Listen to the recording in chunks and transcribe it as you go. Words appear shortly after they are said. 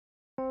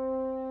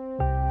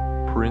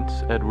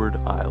Prince Edward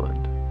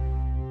Island,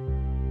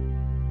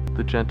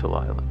 the Gentle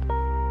Island.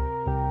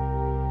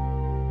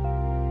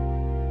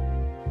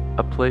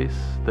 A place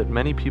that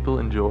many people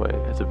enjoy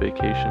as a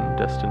vacation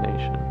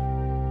destination.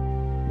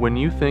 When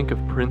you think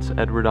of Prince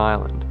Edward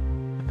Island,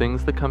 the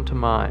things that come to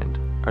mind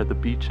are the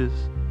beaches,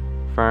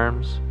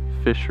 farms,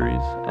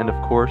 fisheries, and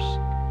of course,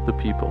 the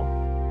people.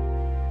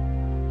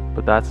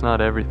 But that's not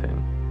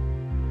everything.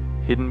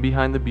 Hidden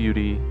behind the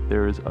beauty,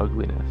 there is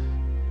ugliness.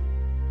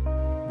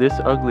 This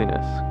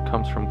ugliness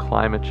comes from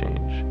climate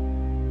change,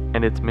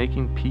 and it's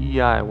making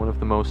PEI one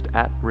of the most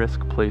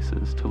at-risk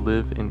places to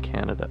live in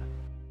Canada.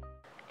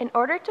 In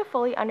order to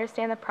fully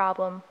understand the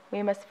problem,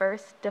 we must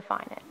first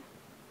define it.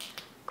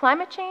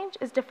 Climate change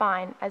is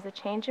defined as a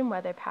change in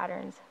weather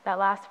patterns that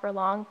last for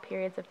long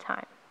periods of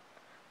time.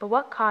 But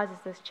what causes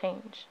this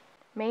change?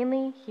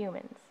 Mainly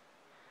humans.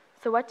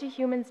 So what do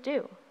humans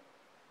do?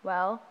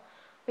 Well,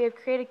 we have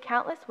created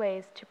countless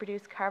ways to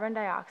produce carbon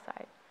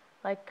dioxide,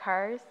 like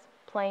cars,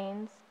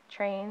 planes,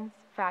 trains,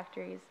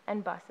 factories,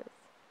 and buses.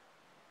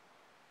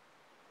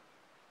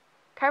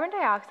 Carbon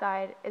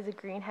dioxide is a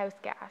greenhouse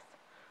gas,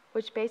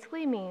 which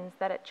basically means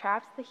that it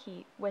traps the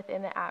heat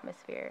within the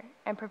atmosphere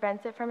and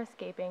prevents it from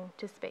escaping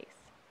to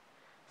space.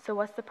 So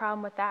what's the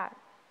problem with that?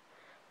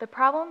 The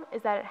problem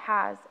is that it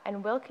has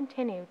and will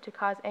continue to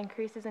cause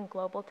increases in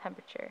global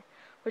temperature,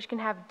 which can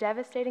have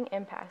devastating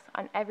impacts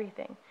on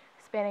everything,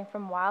 spanning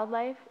from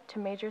wildlife to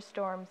major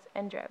storms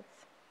and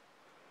droughts.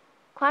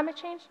 Climate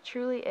change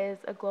truly is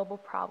a global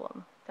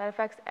problem that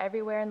affects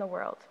everywhere in the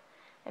world,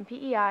 and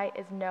PEI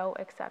is no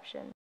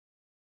exception.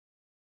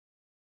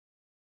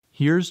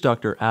 Here's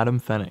Dr. Adam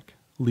Fenech,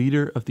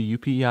 leader of the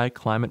UPEI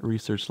Climate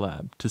Research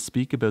Lab, to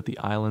speak about the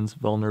island's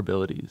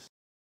vulnerabilities.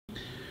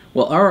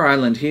 Well, our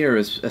island here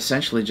is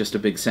essentially just a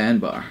big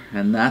sandbar,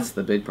 and that's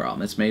the big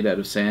problem. It's made out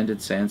of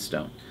sanded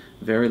sandstone,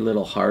 very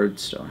little hard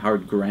stone,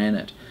 hard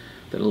granite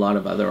that a lot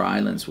of other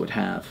islands would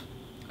have.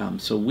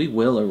 So we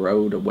will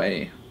erode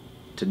away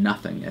to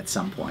nothing at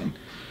some point.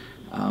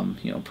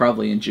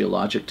 Probably in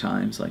geologic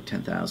times, like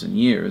 10,000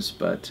 years,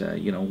 but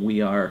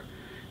we are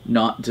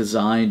not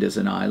designed as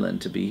an island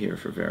to be here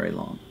for very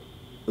long.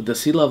 The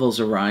sea levels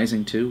are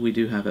rising too. We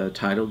do have a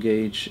tidal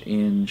gauge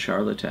in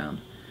Charlottetown,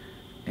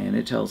 and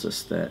it tells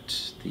us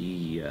that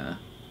the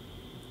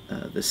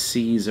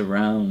seas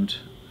around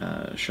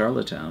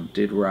Charlottetown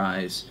did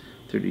rise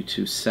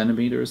 32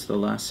 centimeters the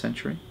last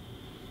century.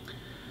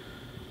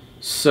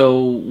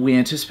 So we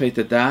anticipate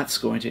that that's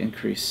going to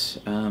increase,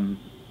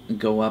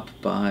 go up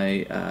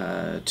by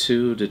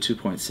 2 to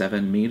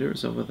 2.7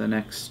 meters over the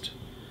next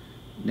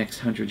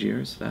 100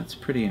 years. That's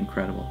pretty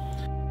incredible.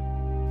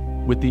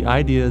 With the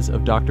ideas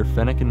of Dr.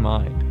 Fenech in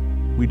mind,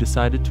 we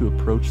decided to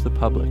approach the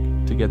public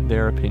to get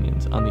their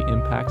opinions on the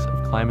impacts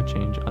of climate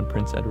change on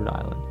Prince Edward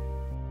Island.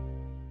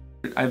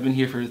 I've been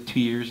here for 2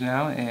 years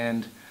now,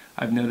 and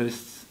I've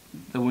noticed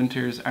the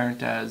winters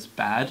aren't as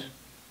bad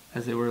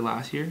as they were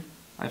last year.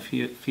 I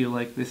feel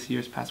like this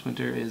year's past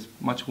winter is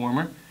much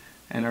warmer,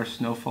 and our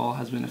snowfall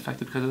has been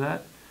affected because of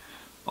that.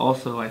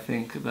 Also, I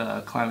think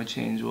the climate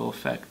change will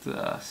affect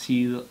the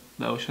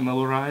ocean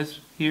level rise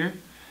here,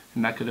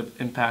 and that could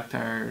impact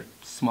our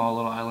small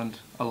little island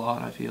a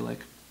lot, I feel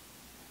like.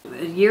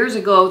 Years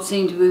ago, it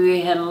seemed to be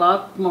we had a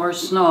lot more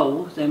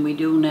snow than we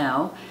do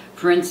now.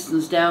 For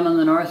instance, down on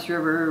the North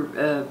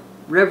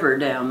River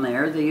down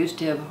there, they used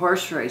to have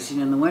horse racing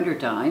in the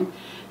wintertime,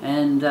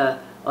 and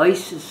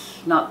ice is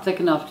not thick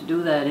enough to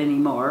do that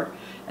anymore,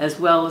 as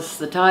well as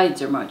the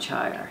tides are much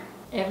higher.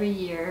 Every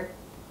year,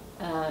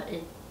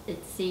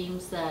 it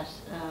seems that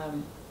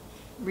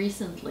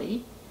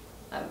recently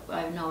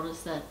I've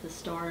noticed that the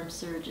storm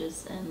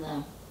surges and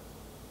the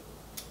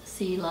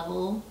sea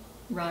level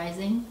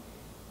rising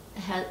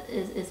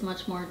is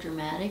much more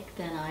dramatic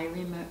than I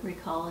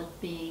recall it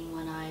being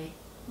when I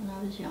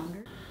was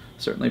younger.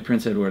 Certainly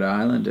Prince Edward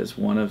Island is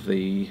one of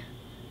the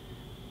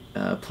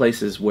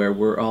places where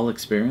we're all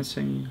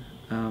experiencing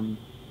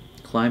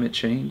climate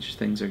change.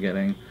 Things are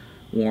getting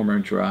warmer,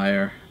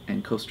 drier,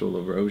 and coastal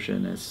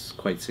erosion is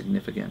quite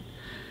significant.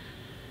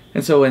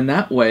 And so in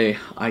that way,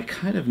 I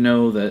kind of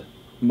know that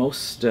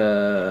most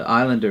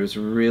islanders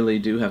really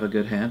do have a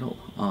good handle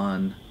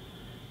on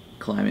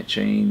climate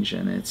change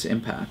and its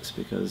impacts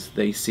because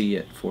they see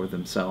it for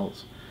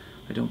themselves.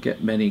 I don't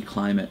get many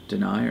climate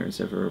deniers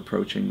ever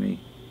approaching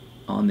me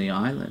on the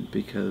island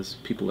because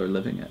people are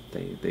living it.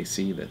 They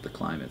see that the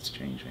climate's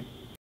changing.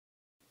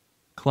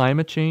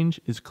 Climate change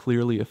is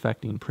clearly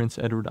affecting Prince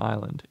Edward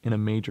Island in a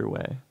major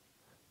way.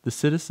 The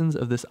citizens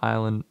of this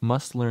island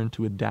must learn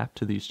to adapt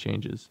to these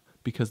changes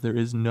because there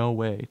is no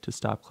way to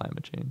stop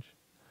climate change.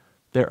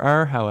 There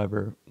are,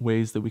 however,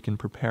 ways that we can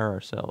prepare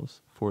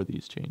ourselves for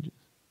these changes.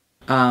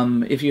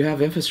 If you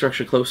have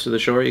infrastructure close to the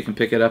shore, you can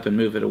pick it up and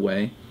move it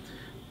away.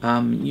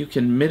 You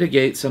can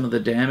mitigate some of the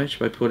damage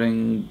by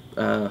putting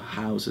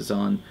houses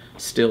on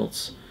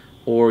stilts,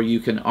 or you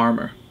can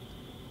armor.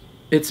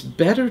 It's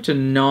better to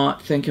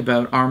not think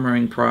about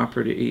armoring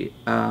property,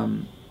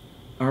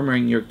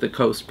 the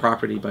coast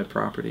property by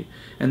property.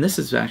 And this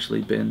has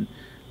actually been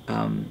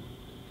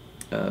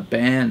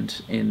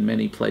banned in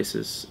many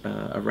places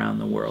around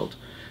the world,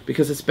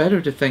 because it's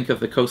better to think of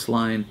the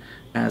coastline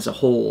as a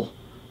whole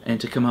and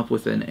to come up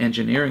with an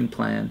engineering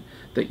plan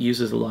that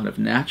uses a lot of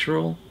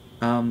natural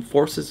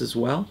forces as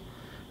well,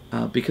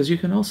 because you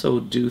can also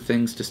do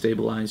things to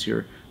stabilize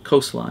your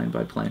coastline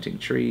by planting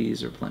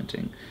trees or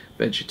planting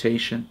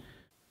vegetation.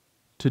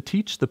 To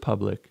teach the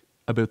public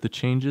about the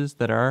changes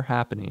that are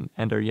happening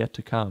and are yet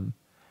to come,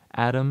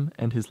 Adam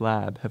and his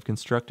lab have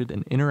constructed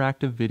an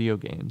interactive video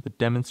game that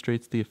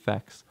demonstrates the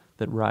effects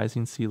that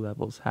rising sea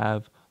levels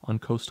have on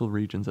coastal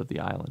regions of the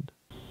island.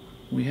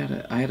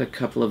 I had a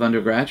couple of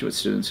undergraduate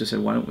students who said,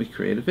 why don't we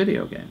create a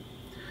video game?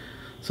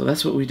 So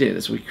that's what we did,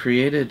 is we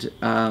created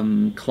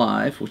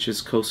CLIVE, which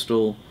is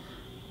Coastal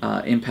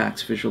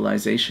Impacts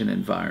Visualization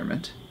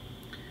Environment.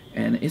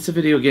 And it's a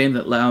video game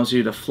that allows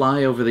you to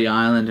fly over the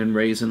island and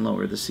raise and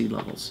lower the sea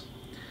levels.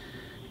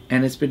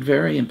 And it's been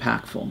very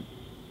impactful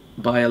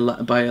by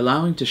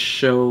allowing to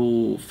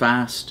show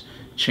fast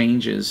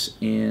changes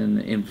in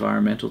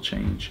environmental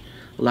change,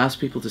 allows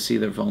people to see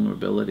their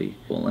vulnerability.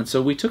 And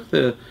so we took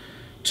the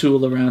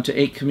tool around to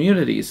 8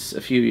 communities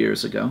a few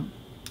years ago,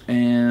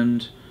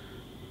 and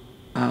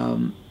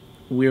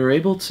we were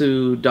able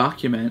to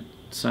document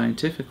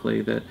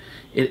scientifically that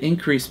it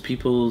increased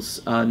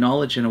people's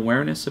knowledge and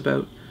awareness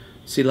about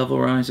sea level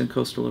rise and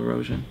coastal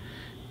erosion.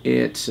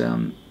 It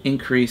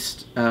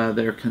increased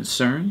their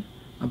concern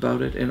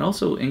about it, and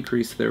also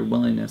increased their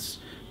willingness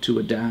to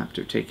adapt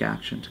or take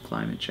action to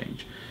climate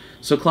change.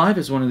 So CLIVE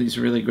is one of these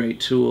really great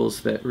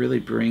tools that really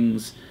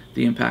brings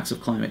the impacts of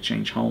climate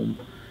change home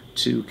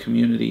to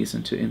communities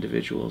and to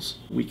individuals.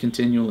 We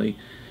continually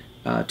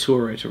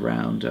tour it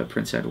around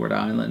Prince Edward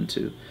Island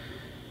to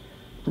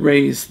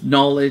raise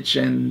knowledge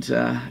and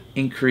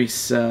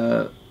increase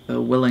a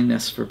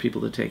willingness for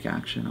people to take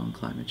action on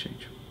climate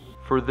change.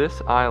 For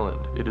this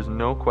island, it is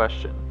no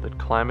question that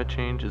climate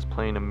change is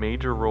playing a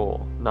major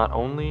role not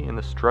only in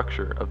the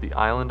structure of the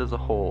island as a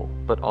whole,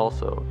 but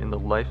also in the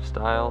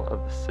lifestyle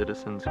of the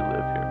citizens who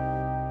live here.